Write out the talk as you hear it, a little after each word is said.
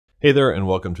Hey there, and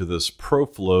welcome to this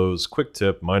ProFlows quick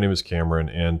tip. My name is Cameron,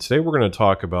 and today we're going to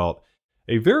talk about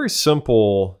a very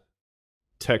simple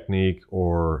technique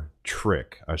or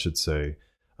trick, I should say,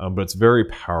 but it's very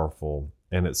powerful,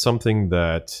 and it's something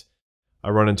that I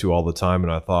run into all the time,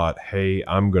 and I thought, hey,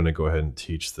 I'm going to go ahead and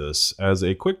teach this as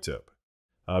a quick tip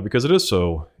because it is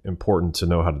so important to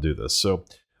know how to do this. So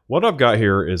what I've got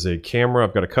here is a camera.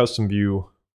 I've got a custom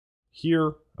view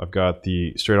here. I've got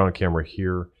the straight-on camera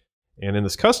here. And in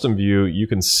this custom view, you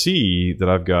can see that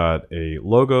I've got a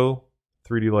logo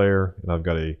 3D layer and I've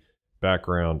got a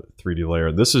background 3D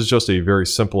layer. This is just a very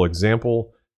simple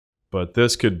example, but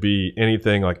this could be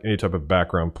anything, like any type of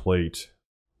background plate.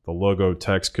 The logo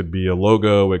text could be a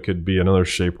logo, it could be another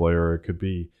shape layer, it could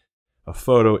be a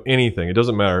photo, anything. It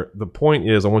doesn't matter. The point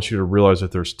is I want you to realize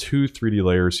that there's two 3D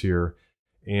layers here.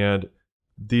 And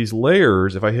these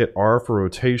layers, if I hit R for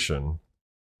rotation,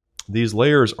 these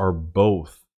layers are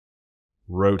both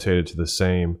rotated to the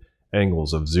same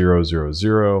angles of 0, 0,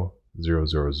 0, 0,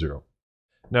 0, 0.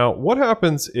 Now, what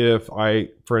happens if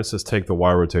I, for instance, take the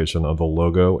Y rotation of the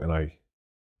logo and I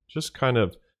just kind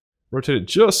of rotate it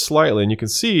just slightly, and you can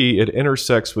see it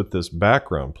intersects with this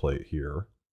background plate here.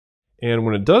 And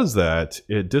when it does that,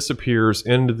 it disappears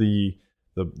into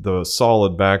the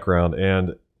solid background,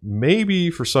 and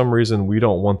maybe for some reason we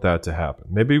don't want that to happen.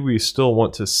 Maybe we still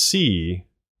want to see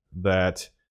that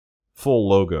full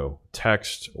logo,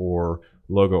 text or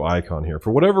logo icon here. For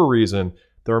whatever reason,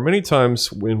 there are many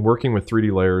times when working with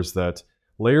 3D layers that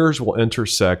layers will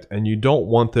intersect and you don't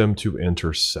want them to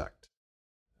intersect.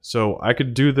 So I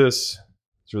could do this,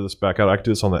 throw this back out, I could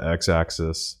do this on the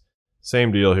x-axis.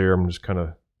 Same deal here, I'm just kind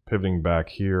of pivoting back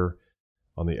here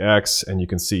on the x, and you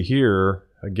can see here,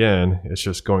 again, it's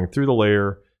just going through the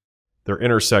layer, they're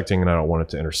intersecting and I don't want it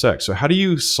to intersect. So how do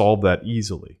you solve that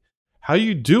easily? How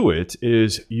you do it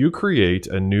is you create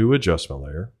a new adjustment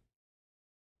layer,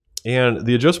 and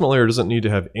the adjustment layer doesn't need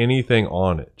to have anything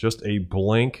on it, just a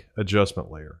blank adjustment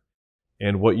layer.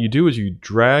 And what you do is you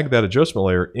drag that adjustment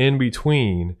layer in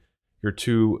between your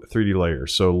two 3D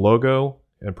layers. So logo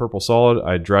and purple solid,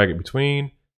 I drag it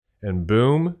between, and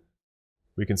boom,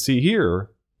 we can see here,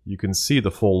 you can see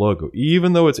the full logo.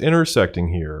 Even though it's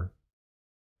intersecting here,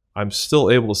 I'm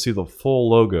still able to see the full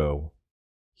logo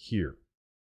here.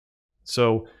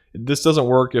 So this doesn't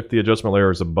work if the adjustment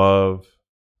layer is above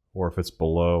or if it's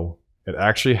below. It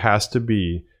actually has to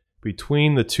be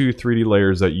between the two 3D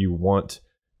layers that you want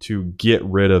to get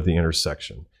rid of the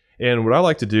intersection. And what I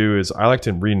like to do is I like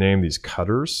to rename these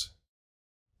cutters.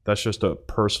 That's just a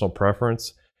personal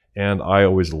preference. And I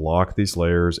always lock these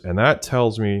layers, and that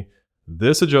tells me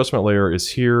this adjustment layer is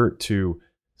here to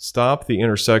stop the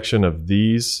intersection of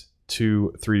these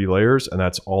two 3D layers, and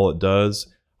that's all it does.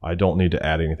 I don't need to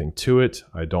add anything to it.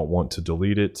 I don't want to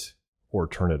delete it or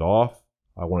turn it off.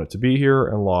 I want it to be here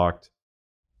and locked.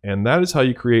 And that is how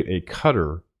you create a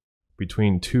cutter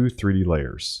between two 3D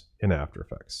layers in After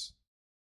Effects.